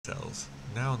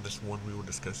Now in this one we will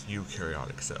discuss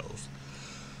eukaryotic cells.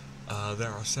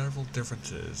 There are several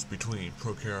differences between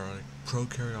prokaryotic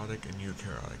and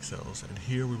eukaryotic cells, and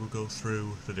here we will go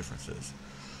through the differences.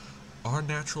 Our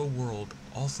natural world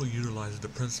also utilizes the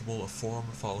principle of form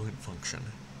following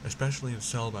function, especially in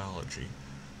cell biology,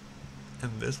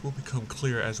 and this will become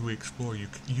clear as we explore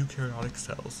eukaryotic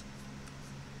cells.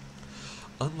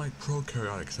 Unlike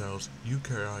prokaryotic cells,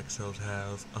 eukaryotic cells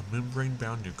have a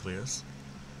membrane-bound nucleus,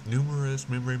 numerous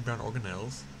membrane-bound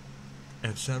organelles,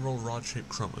 and several rod-shaped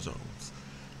chromosomes.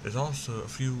 There's also a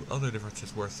few other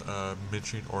differences worth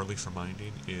mentioning, or at least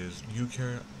reminding, is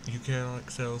eukaryotic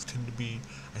cells tend to be,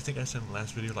 I think I said in the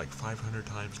last video, like 500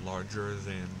 times larger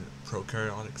than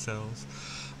prokaryotic cells.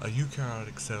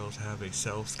 Eukaryotic cells have a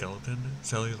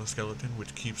cellular skeleton,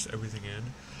 which keeps everything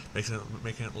in,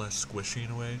 making it less squishy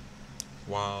in a way,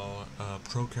 while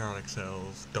prokaryotic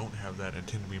cells don't have that and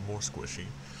tend to be more squishy.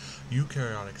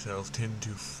 Eukaryotic cells tend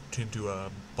to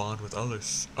bond with other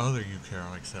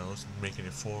eukaryotic cells, making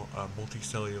it a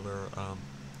multicellular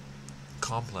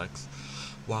complex,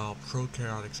 while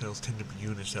prokaryotic cells tend to be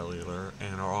unicellular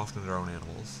and are often their own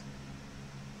animals.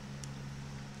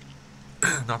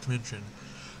 Not to mention,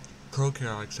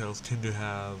 prokaryotic cells tend to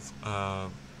have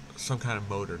some kind of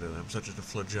motor to them, such as a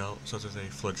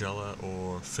flagella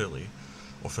or villi,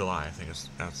 I think as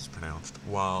it's pronounced,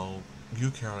 while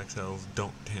eukaryotic cells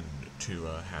don't tend to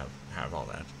have all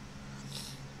that.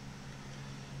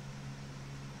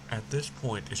 At this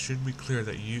point, it should be clear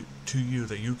that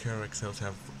eukaryotic cells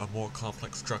have a more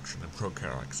complex structure than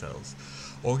prokaryotic cells.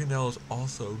 Organelles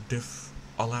also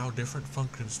allow different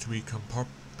functions to be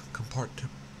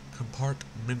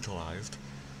compartmentalized,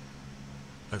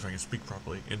 if I can speak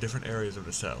properly, in different areas of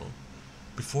the cell.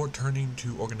 Before turning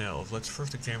to organelles, let's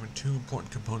first examine two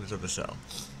important components of the cell: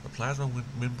 the plasma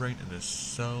membrane and the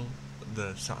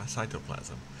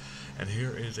cytoplasm. And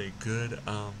here is a good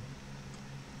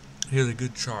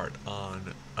chart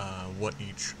on what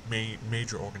each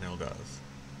major organelle does.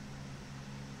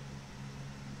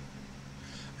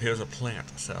 Here's a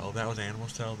plant cell. That was an animal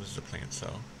cell. This is a plant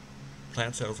cell.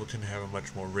 Plant cells will tend to have a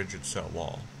much more rigid cell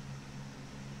wall.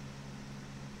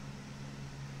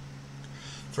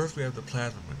 First, we have the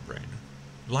plasma membrane.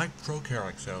 Like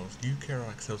prokaryotic cells,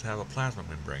 eukaryotic cells have a plasma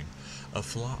membrane, a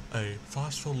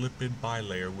phospholipid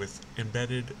bilayer with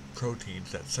embedded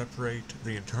proteins that separate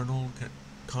the internal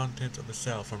contents of the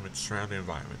cell from its surrounding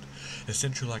environment,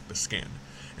 essentially like the skin.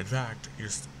 In fact, the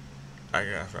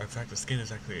skin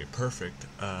is actually a perfect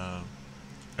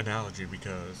analogy,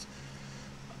 because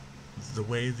the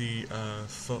way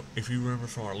if you remember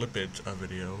from our lipids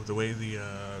video, the way the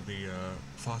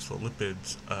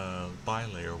phospholipids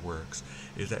bilayer works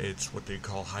is that it's what they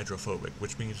call hydrophobic,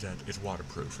 which means that it's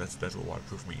waterproof. That's what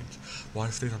waterproof means.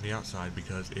 Water stays on the outside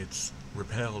because it's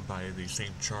repelled by the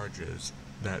same charges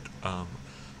that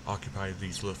occupy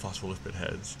these little phospholipid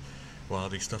heads, while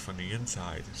the stuff on the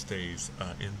inside stays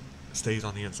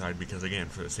on the inside because, again,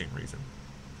 for the same reason.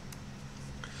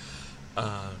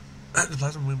 The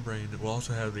plasma membrane will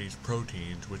also have these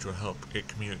proteins which will help it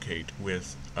communicate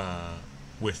with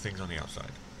things on the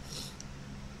outside.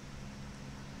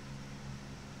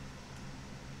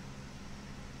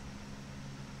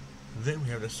 Then we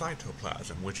have the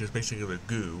cytoplasm, which is basically the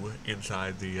goo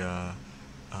inside the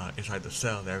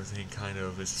cell that everything kind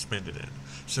of is suspended in,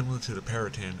 similar to the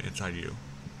periton inside you.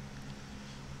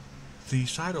 The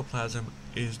cytoplasm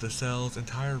is the cell's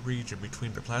entire region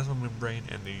between the plasma membrane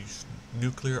and the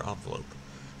nuclear envelope,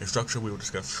 a structure we will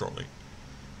discuss shortly.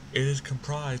 It is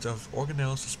comprised of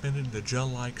organelles suspended in the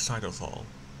gel-like cytosol,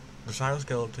 the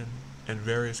cytoskeleton, and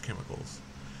various chemicals.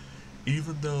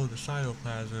 Even though the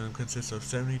cytoplasm consists of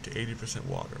 70 to 80%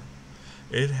 water,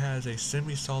 it has a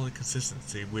semi-solid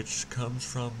consistency which comes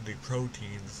from the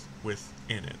proteins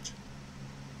within it.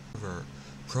 However,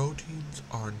 proteins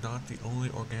are not the only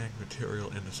organic material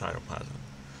in the cytoplasm.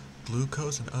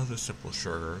 Glucose and other simple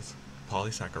sugars,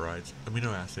 polysaccharides,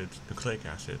 amino acids, nucleic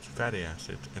acids, fatty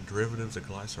acids, and derivatives of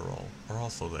glycerol are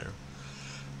also there.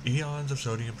 Ions of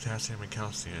sodium, potassium, and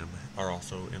calcium are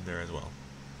also in there as well.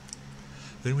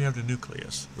 Then we have the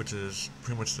nucleus, which is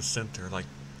pretty much the center, like,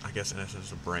 I guess in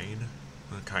essence, the brain,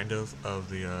 kind of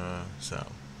the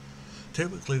cell.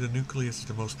 Typically, the nucleus is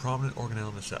the most prominent organelle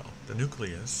in the cell. The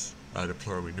nucleus, the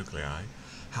plural nuclei,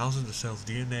 houses the cell's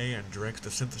DNA and directs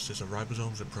the synthesis of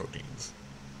ribosomes and proteins.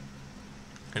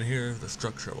 And here's the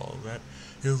structure of all of that.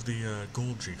 Here's the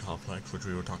Golgi complex, which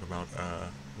we will talk about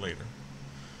later.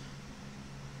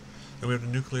 Then we have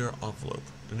the nuclear envelope.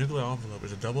 The nuclear envelope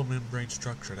is a double membrane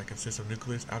structure that consists of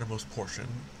nucleus outermost portion,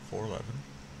 411.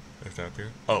 There's that up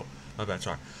here. Oh, my bad,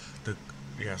 sorry.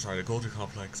 yeah, sorry, the Golgi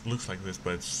complex looks like this,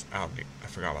 but it's out in the, I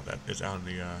forgot about that. It's out in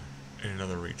the, in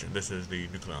another region. This is the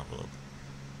nuclear envelope.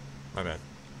 My bad.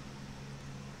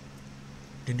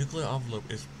 The nuclear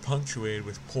envelope is punctuated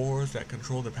with pores that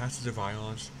control the passage of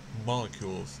ions,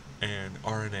 molecules, and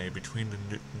RNA between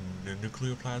the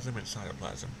nucleoplasm and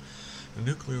cytoplasm. The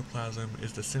nucleoplasm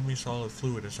is the semi-solid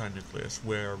fluid inside the nucleus,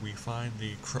 where we find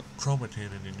the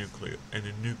chromatin in the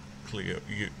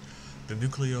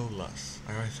nucleolus.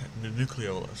 I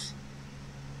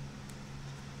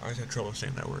always had trouble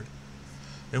saying that word.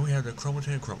 Then we have the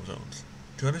chromatin and chromosomes.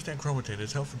 To understand chromatin,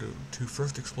 it's helpful to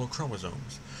first explore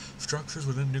chromosomes, structures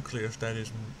within the nucleus that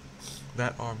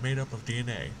are made up of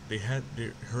DNA, the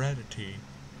hereditary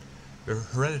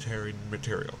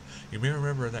material. You may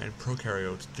remember that in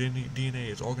prokaryotes, DNA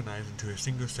is organized into a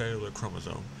single cellular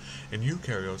chromosome. In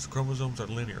eukaryotes, chromosomes are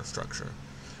linear structure.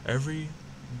 Every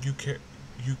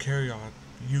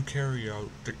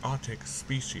eukaryotic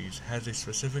species has a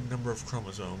specific number of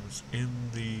chromosomes in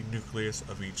the nucleus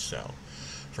of each cell.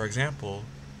 For example,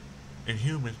 in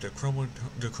humans, the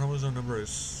chromosome number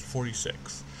is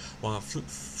 46, while in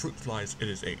fruit flies it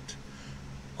is 8.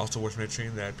 Also worth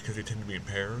mentioning that because they tend to be in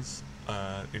pairs,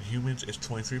 in humans it's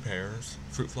 23 pairs,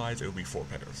 fruit flies it will be 4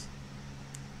 pairs.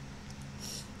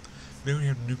 Then we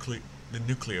have the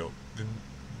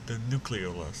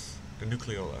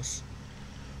nucleolus.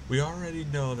 We already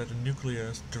know that the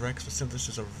nucleus directs the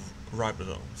synthesis of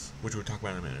ribosomes, which we'll talk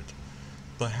about in a minute.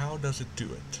 But how does it do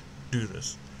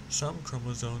this? Some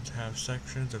chromosomes have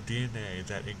sections of DNA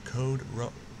that encode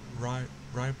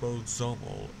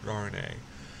ribosomal RNA.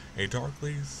 A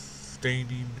darkly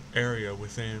staining area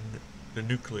within the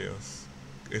nucleus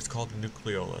is called the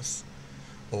nucleolus,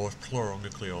 or plural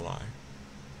nucleoli.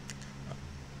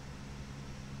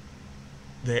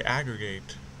 They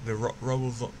aggregate the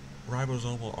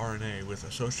ribosomal RNA with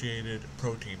associated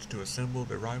proteins to assemble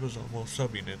the ribosomal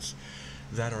subunits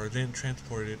that are then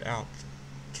transported out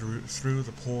through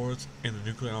the pores in the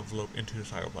nuclear envelope into the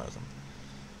cytoplasm.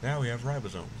 Now we have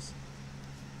ribosomes,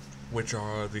 which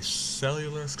are the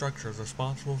cellular structures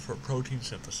responsible for protein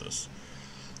synthesis.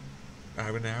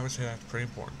 I would say that's pretty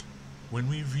important. When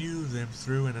we view them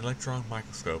through an electron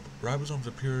microscope, ribosomes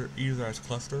appear either as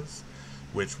clusters,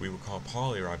 which we would call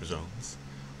polyribosomes,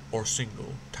 or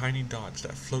single, tiny dots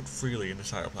that float freely in the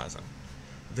cytoplasm.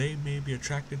 They may be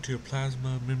attracted to a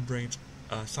plasma membrane's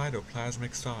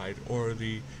cytoplasmic side or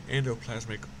the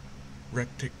endoplasmic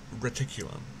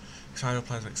reticulum,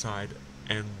 cytoplasmic side,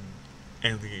 and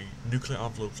the nuclear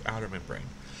envelope's outer membrane.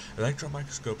 Electron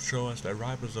microscopes show us that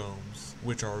ribosomes,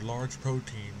 which are large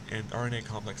protein and RNA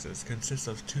complexes, consist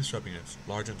of 2 subunits,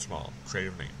 large and small,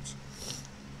 creative names.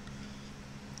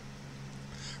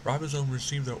 Ribosomes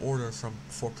receive their order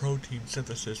for protein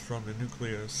synthesis from the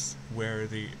nucleus, where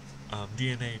the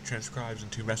DNA transcribes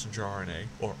into messenger RNA,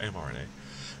 or mRNA.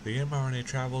 The mRNA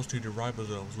travels to the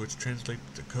ribosomes, which translate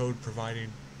the code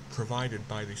provided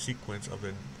by the sequence of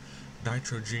the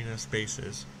nitrogenous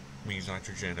bases, means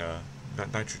nitrogen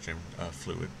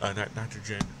fluid,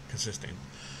 nitrogen consisting,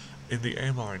 in the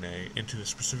mRNA into the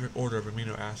specific order of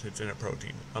amino acids in a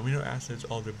protein. Amino acids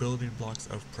are the building blocks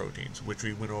of proteins, which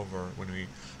we went over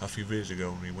a few videos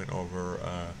ago when we went over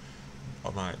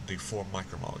the 4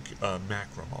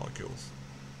 macromolecules.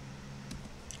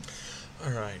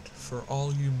 Alright, for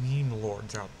all you meme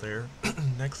lords out there,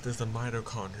 next is the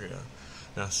mitochondria.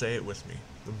 Now say it with me.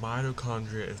 The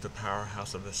mitochondria is the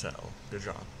powerhouse of the cell. Good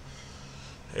job.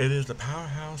 It is the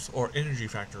powerhouse or energy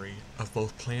factory of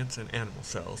both plants and animal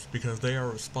cells because they are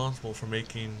responsible for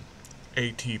making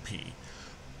ATP,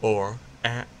 or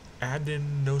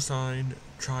adenosine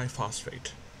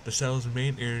triphosphate, the cell's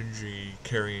main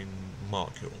energy-carrying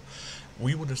molecule.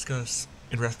 We will discuss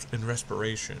in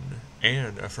respiration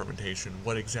and fermentation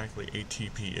what exactly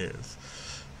ATP is.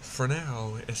 For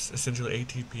now, essentially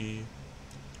ATP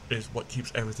is what keeps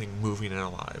everything moving and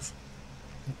alive.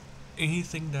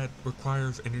 Anything that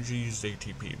requires energy uses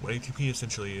ATP. What ATP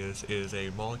essentially is a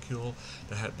molecule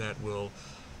that will,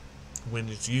 when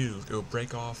it's used, it will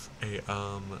break off a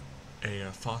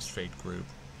phosphate group,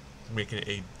 making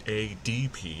it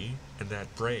ADP, and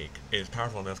that break is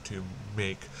powerful enough to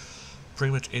make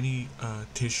pretty much any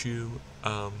tissue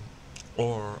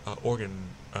or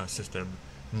organ system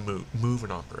move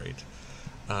and operate.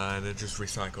 And it just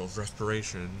recycles.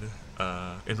 Respiration,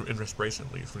 in respiration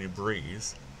at least, when you breathe,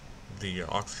 the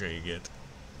oxygen you get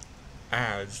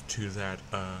adds to that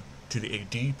to the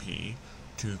ADP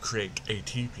to create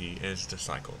ATP as the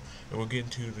cycle. And we'll get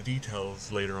into the details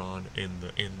later on in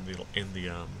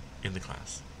the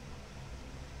class.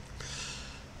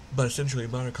 But essentially,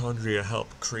 mitochondria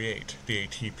help create the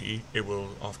ATP. It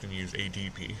will often use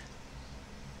ADP.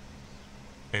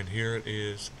 and here it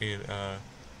is in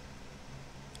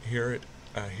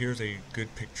here's a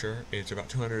good picture. It's about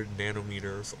 200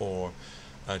 nanometers, or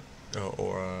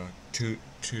two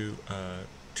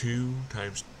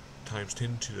times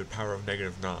 10 to the power of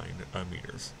 -9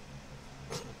 meters.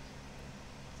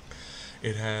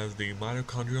 It has the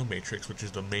mitochondrial matrix, which is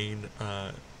the main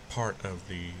part of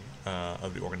the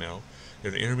organelle.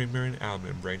 There's the intermembrane and outer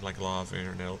membrane, like a lot of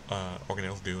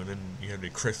organelles do, and then you have the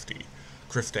cristae,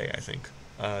 I think.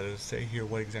 To say here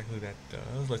what exactly that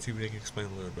does, let's see if they can explain a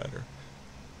little better.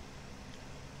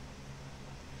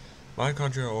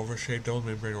 Mitochondria are oval-shaped double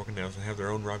membrane organelles and have their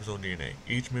own ribosome DNA.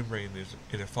 Each membrane is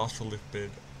in a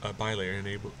phospholipid bilayer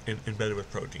embedded with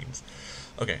proteins.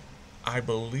 Okay, I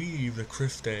believe the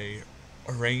cristae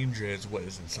arranges what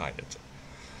is inside it.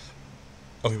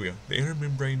 Oh, here we go. The inner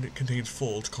membrane contains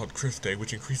folds called cristae,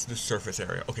 which increases the surface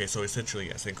area. Okay, so essentially,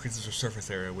 yes, it increases the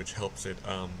surface area, which helps it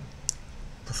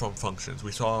perform functions.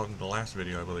 We saw in the last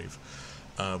video, I believe,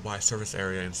 why surface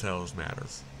area in cells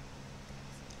matters.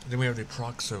 Then we have the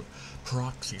peroxisomes,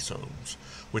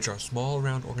 which are small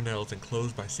round organelles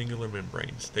enclosed by singular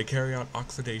membranes. They carry out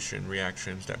oxidation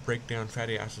reactions that break down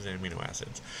fatty acids and amino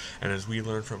acids. And as we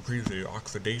learned from previously,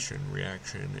 oxidation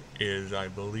reaction is, I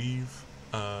believe,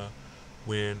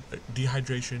 when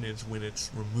dehydration is when it's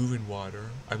removing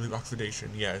water. I believe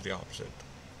oxidation, yeah, is the opposite.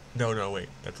 No, wait,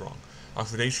 that's wrong.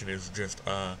 Oxidation is just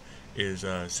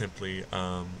simply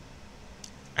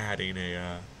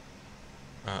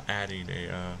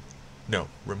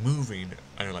removing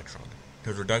an electron.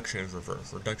 Because reduction is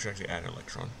reverse. Reduction actually adds an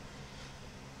electron.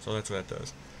 So that's what that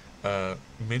does.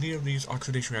 Many of these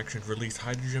oxidation reactions release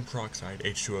hydrogen peroxide,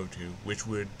 H2O2, which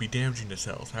would be damaging to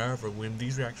cells. However, when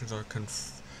these reactions are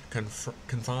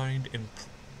confined in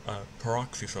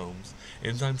peroxisomes,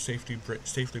 enzymes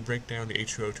safely break down the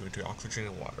H2O2 into oxygen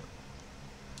and water.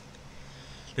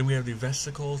 Then we have the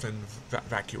vesicles and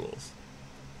vacuoles.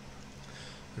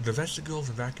 The vesicles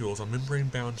and vacuoles are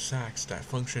membrane-bound sacs that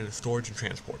function as storage and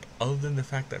transport. Other than the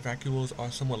fact that vacuoles are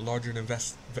somewhat larger than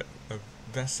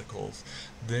vesicles,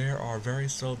 there are very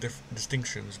subtle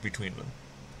distinctions between them.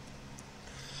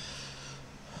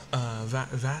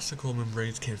 Vesicle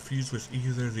membranes can fuse with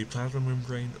either the plasma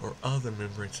membrane or other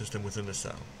membrane system within the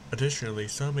cell. Additionally,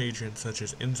 some agents, such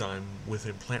as enzymes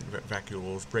within plant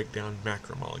vacuoles, break down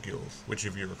macromolecules, which,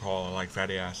 if you recall, are like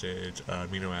fatty acids,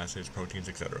 amino acids, proteins,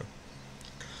 etc.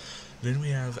 Then we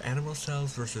have animal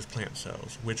cells versus plant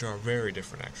cells, which are very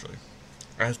different, actually.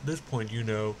 At this point, you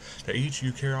know that each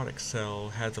eukaryotic cell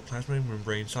has a plasma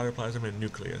membrane, cytoplasm, and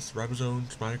nucleus,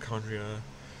 ribosomes, mitochondria,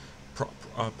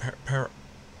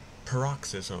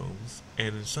 peroxisomes,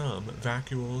 and in some,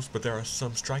 vacuoles, but there are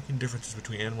some striking differences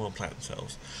between animal and plant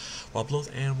cells. While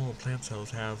both animal and plant cells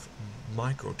have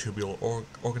microtubule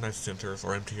organized centers,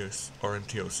 or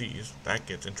MTOCs, that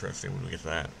gets interesting when we get to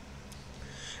that.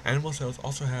 Animal cells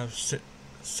also have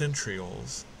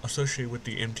centrioles associated with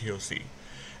the MTOC,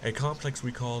 a complex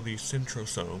we call the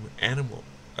centrosome. Animal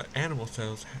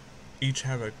cells each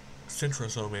have a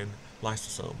centrosome and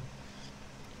lysosome.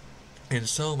 And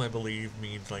some, I believe,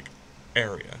 means like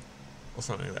area, or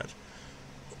something like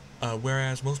that.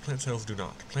 Whereas most plant cells do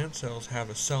not. Plant cells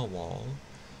have a cell wall,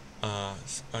 a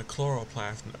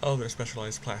chloroplast and other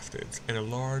specialized plastids, and a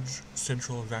large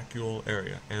central vacuole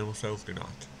area. Animal cells do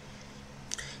not.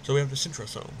 So we have the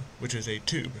centrosome, which is a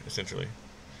tube, essentially.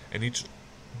 And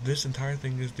this entire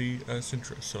thing is the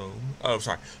centrosome. Oh,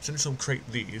 sorry. Centrosome create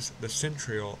these. The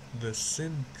centriole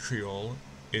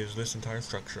is this entire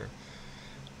structure.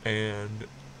 And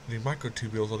the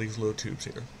microtubules are these little tubes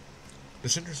here. The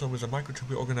centrosome is a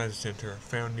microtubule organized center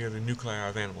found near the nuclei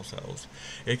of animal cells.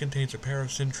 It contains a pair of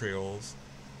centrioles,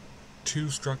 two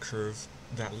structures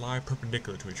that lie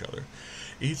perpendicular to each other.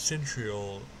 Each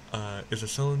centriole is a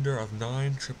cylinder of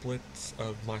 9 triplets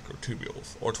of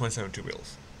microtubules, or 27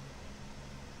 tubules.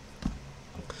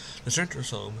 The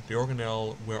centrosome, the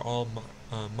organelle where all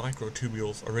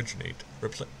microtubules originate,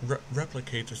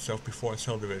 replicates itself before a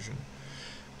cell division.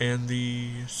 And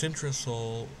the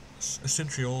centrioles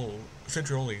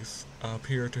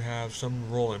appear to have some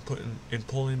role in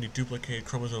pulling the duplicated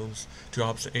chromosomes to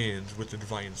opposite ends with the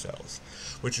dividing cells,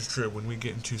 which is true. When we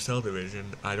get into cell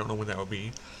division, I don't know when that will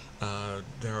be.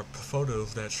 There are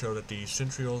photos that show that the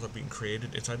centrioles are being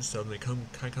created inside the cell, and they kind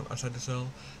of come outside the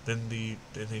cell. Then they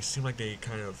seem like they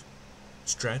kind of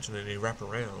stretch, and then they wrap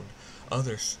around.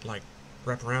 Others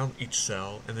wrap around each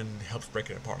cell, and then helps break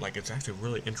it apart. Like, it's actually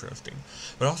really interesting,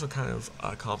 but also kind of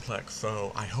complex.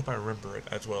 So I hope I remember it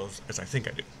as well as I think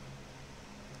I do.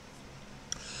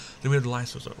 Then we have the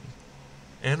lysosome.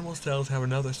 Animal cells have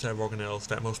another set of organelles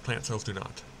that most plant cells do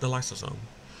not, the lysosome.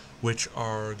 which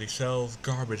are the cell's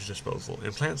garbage disposal.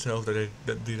 In plant cells, the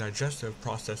digestive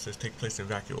processes take place in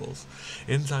vacuoles.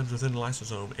 Enzymes within the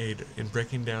lysosome aid in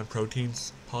breaking down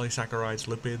proteins, polysaccharides,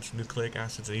 lipids, nucleic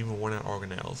acids, and even worn-out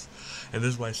organelles. And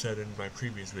this is what I said in my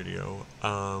previous video.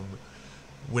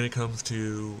 When it comes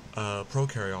to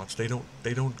prokaryotes, they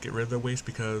don't get rid of their waste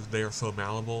because they are so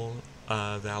malleable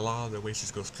that a lot of the waste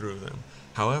just goes through them.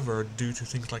 However, due to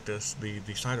things like this, the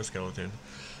cytoskeleton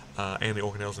and the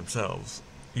organelles themselves,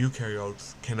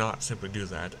 eukaryotes cannot simply do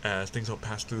that, as things don't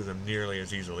pass through them nearly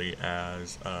as easily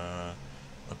as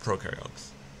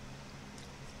prokaryotes.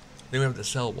 Then we have the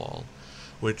cell wall,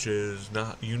 which is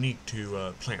not unique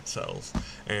to plant cells,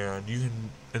 and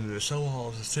the cell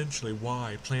wall is essentially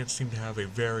why plants seem to have a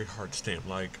very hard stem.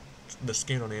 Like the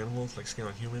skin on animals, like skin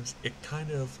on humans, it is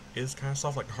kind of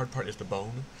soft. Like the hard part is the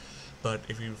bone, but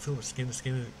if you feel the skin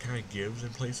kind of gives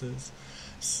in places.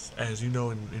 As you know,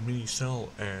 in many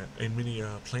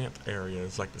plant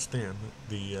areas like the stem,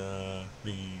 the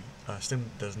stem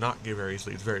does not give very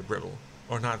easily. It's very brittle,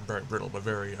 or not very brittle, but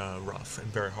very rough and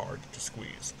very hard to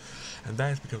squeeze, and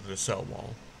that is because of the cell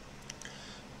wall.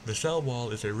 The cell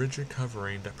wall is a rigid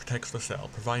covering that protects the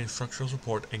cell, providing structural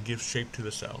support and gives shape to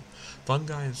the cell.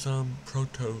 Fungi and some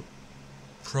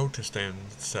protist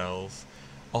cells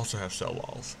also have cell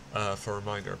walls. For a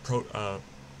reminder,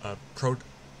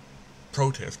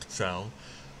 protist cell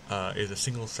is a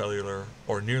single-cellular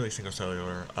or nearly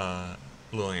single-cellular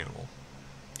little animal.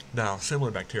 Now, similar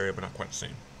to bacteria, but not quite the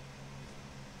same.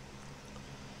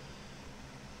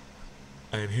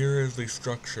 And here is the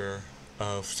structure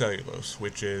of cellulose,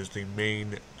 which is the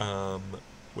main,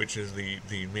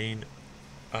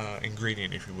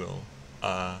 ingredient, if you will,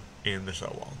 in the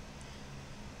cell wall.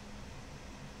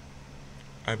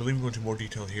 I believe we'll go into more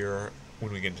detail here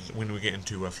when we get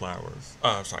into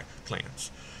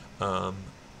plants. A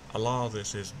lot of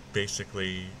this is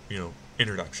basically,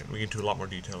 introduction. We get into a lot more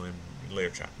detail in later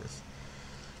chapters.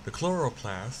 The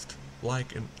chloroplast, like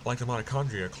the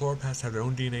mitochondria, chloroplasts have their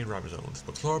own DNA and ribosomes,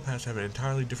 but chloroplasts have an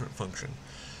entirely different function.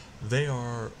 They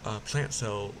are plant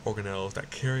cell organelles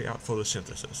that carry out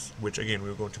photosynthesis, which again we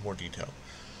will go into more detail.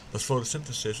 The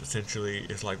photosynthesis essentially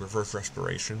is like reverse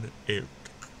respiration. It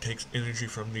takes energy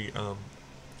from the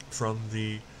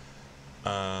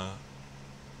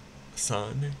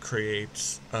sun,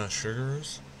 creates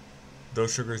sugars.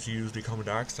 Those sugars use the carbon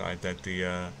dioxide that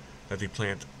the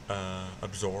plant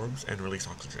absorbs and release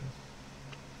oxygen.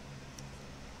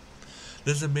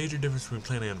 This is a major difference between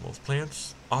plant and animals.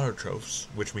 Plants, autotrophs,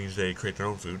 which means they create their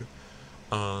own food,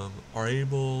 are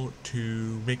able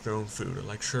to make their own food,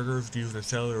 like sugars used in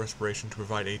cellular respiration to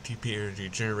provide ATP energy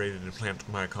generated in plant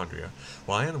mitochondria,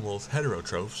 while animals,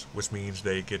 heterotrophs, which means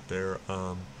they get their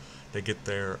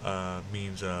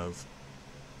means of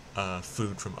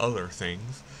food from other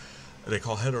things. They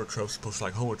call heterotrophs supposed to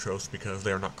like homotrophs because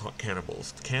they are not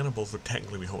cannibals. Cannibals would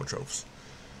technically be homotrophs.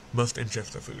 Must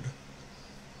ingest their food.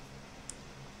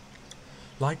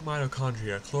 Like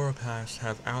mitochondria, chloroplasts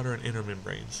have outer and inner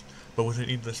membranes, but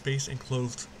within the space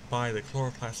enclosed by the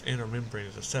chloroplast's inner membrane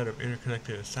is a set of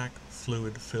interconnected sac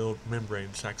fluid-filled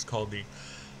membrane sacs called the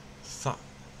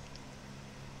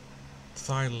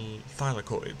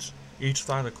thylakoids. Each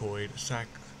thylakoid sac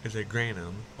is a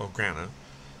granum, or grana.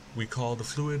 We call the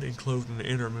fluid enclosed in the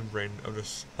inner membrane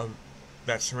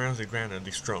that surrounds the grana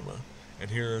the stroma. And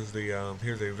here's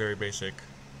a very basic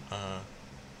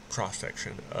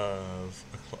cross-section of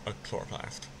a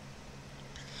chloroplast.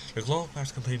 The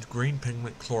chloroplast contains green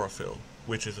pigment chlorophyll,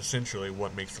 which is essentially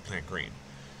what makes the plant green.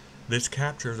 This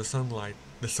captures the light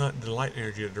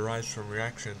energy that derives from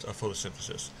reactions of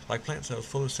photosynthesis. Like plant cells,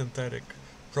 photosynthetic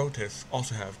protists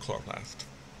also have chloroplast.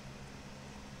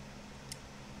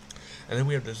 And then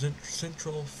we have the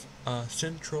central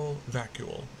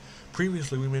vacuole.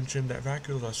 Previously, we mentioned that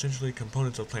vacuoles are essentially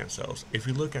components of plant cells. If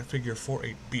you look at figure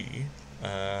 48b,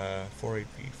 48b.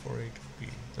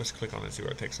 Let's click on it and see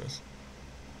where it takes us.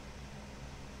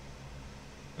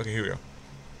 Okay, here we go.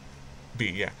 B,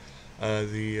 yeah.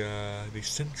 The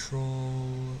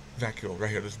central vacuole, right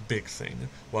here, this big thing.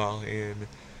 While in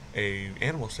a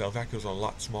animal cell, vacuoles are a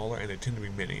lot smaller and they tend to be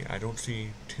many. I don't see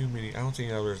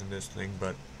any others in this thing,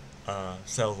 but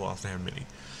cells will often have many.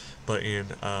 But in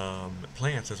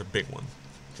plants, there's a big one.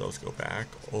 So let's go back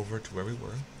over to where we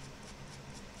were.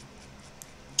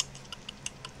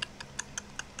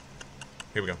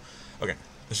 Here we go. Okay.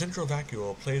 The central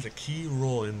vacuole plays a key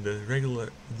role in the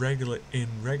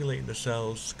regulating the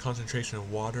cell's concentration of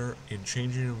water in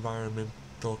changing environment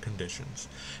environmental conditions.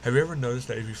 Have you ever noticed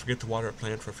that if you forget to water a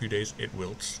plant for a few days, it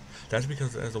wilts? That's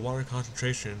because as the water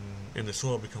concentration in the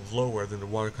soil becomes lower than the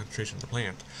water concentration in the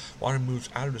plant, water moves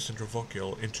out of the central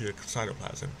vacuole into the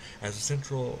cytoplasm. As the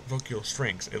central vacuole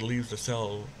shrinks, it leaves the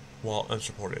cell wall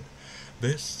unsupported.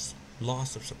 This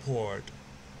loss of support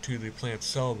to the plant's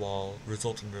cell wall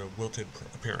results in a wilted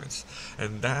appearance,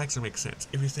 and that actually makes sense.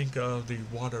 If you think of the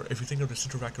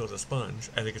central vacuole as a sponge,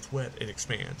 as it gets wet, it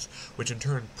expands, which in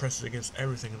turn presses against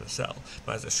everything in the cell.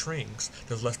 But as it shrinks,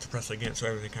 there's less to press against, so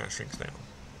everything kind of shrinks down.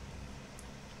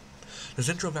 The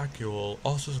central vacuole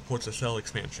also supports the cell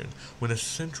expansion. When the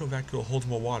central vacuole holds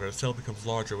more water, the cell becomes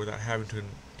larger without having to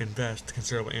invest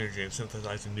considerable energy in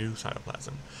synthesizing new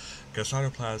cytoplasm.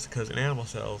 Because in animal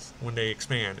cells, when they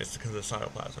expand, it's because of the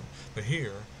cytoplasm. But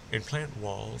here, in plant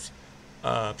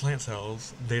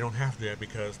cells, they don't have to do that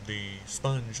because the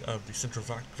sponge of the central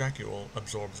vacuole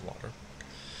absorbs water.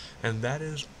 And that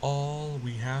is all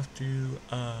we have to,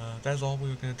 that's all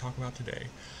we're going to talk about today.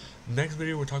 Next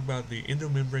video, we'll talk about the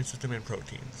endomembrane system and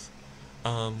proteins.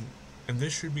 And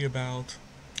this should be about,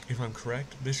 if I'm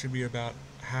correct, this should be about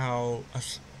how,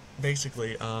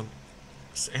 basically,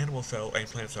 animal cell and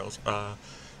plant cells,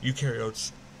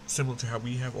 eukaryotes, similar to how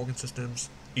we have organ systems,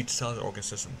 each cell has an organ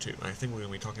system too. And I think we're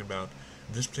going to be talking about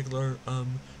this particular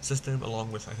system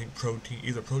along with, I think,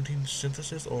 either protein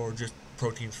synthesis or just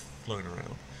proteins floating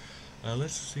around.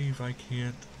 Let's see if I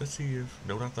can't,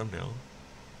 no, not thumbnail.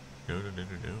 No.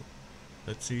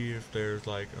 Let's see if there's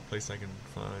like a place I can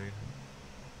find.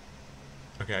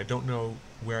 Okay, I don't know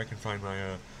where I can find my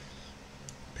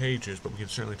pages, but we can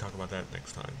certainly talk about that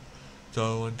next time.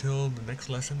 So until the next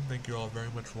lesson, thank you all very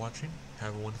much for watching.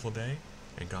 Have a wonderful day,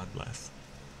 and God bless.